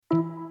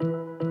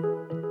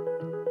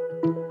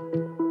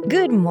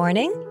Good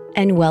morning,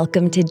 and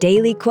welcome to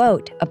Daily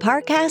Quote, a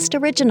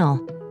Parcast original.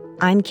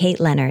 I'm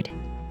Kate Leonard.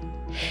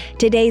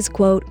 Today's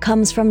quote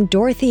comes from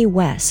Dorothy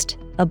West,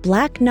 a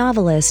Black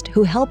novelist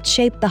who helped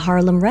shape the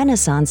Harlem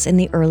Renaissance in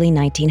the early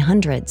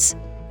 1900s.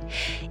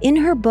 In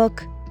her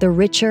book, The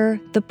Richer,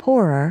 the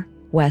Poorer,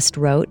 West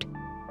wrote,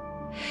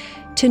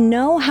 "To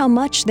know how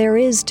much there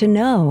is to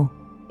know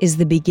is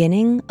the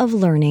beginning of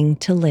learning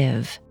to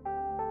live."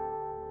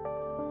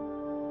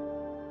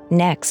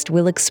 Next,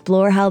 we'll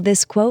explore how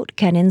this quote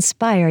can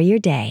inspire your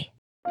day.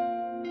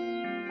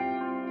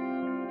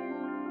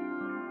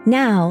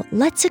 Now,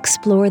 let's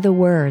explore the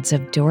words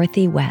of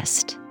Dorothy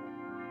West.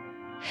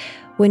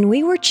 When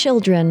we were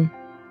children,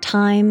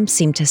 time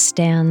seemed to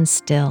stand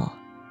still.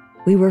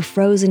 We were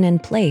frozen in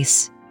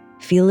place,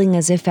 feeling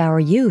as if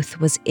our youth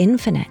was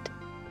infinite.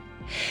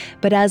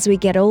 But as we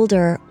get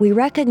older, we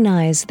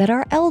recognize that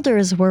our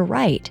elders were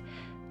right.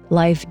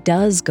 Life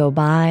does go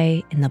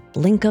by in the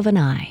blink of an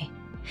eye.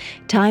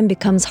 Time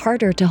becomes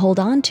harder to hold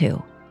on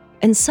to,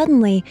 and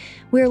suddenly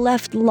we're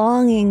left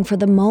longing for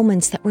the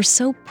moments that were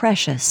so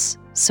precious,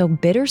 so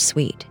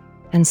bittersweet,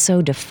 and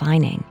so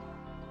defining.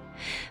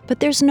 But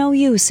there's no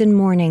use in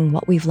mourning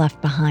what we've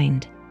left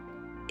behind.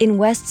 In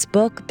West's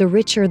book, The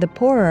Richer, the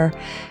Poorer,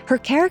 her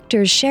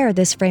characters share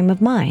this frame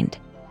of mind.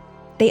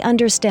 They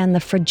understand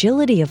the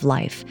fragility of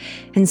life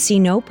and see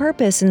no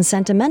purpose in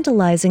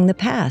sentimentalizing the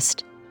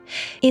past.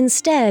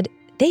 Instead,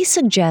 they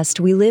suggest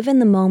we live in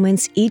the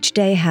moments each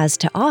day has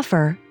to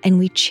offer, and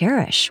we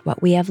cherish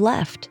what we have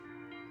left.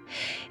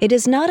 It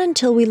is not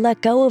until we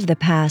let go of the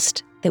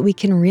past that we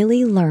can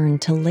really learn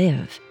to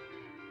live.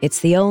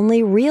 It's the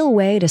only real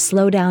way to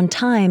slow down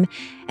time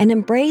and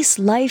embrace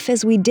life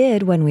as we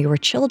did when we were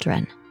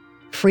children,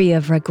 free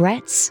of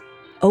regrets,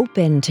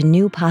 open to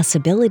new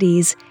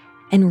possibilities,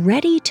 and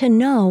ready to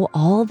know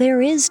all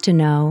there is to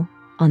know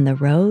on the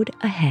road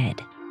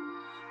ahead.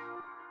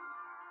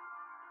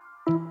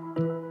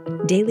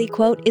 Daily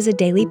Quote is a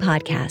daily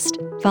podcast.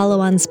 Follow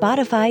on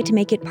Spotify to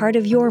make it part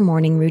of your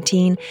morning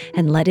routine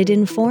and let it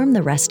inform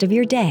the rest of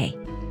your day.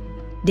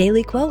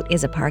 Daily Quote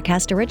is a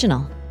Parcast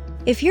original.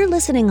 If you're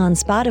listening on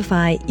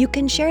Spotify, you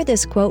can share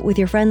this quote with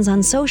your friends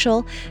on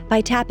social by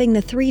tapping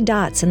the 3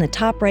 dots in the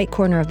top right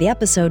corner of the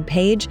episode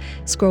page,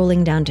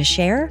 scrolling down to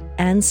share,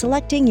 and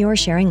selecting your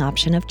sharing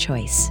option of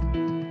choice.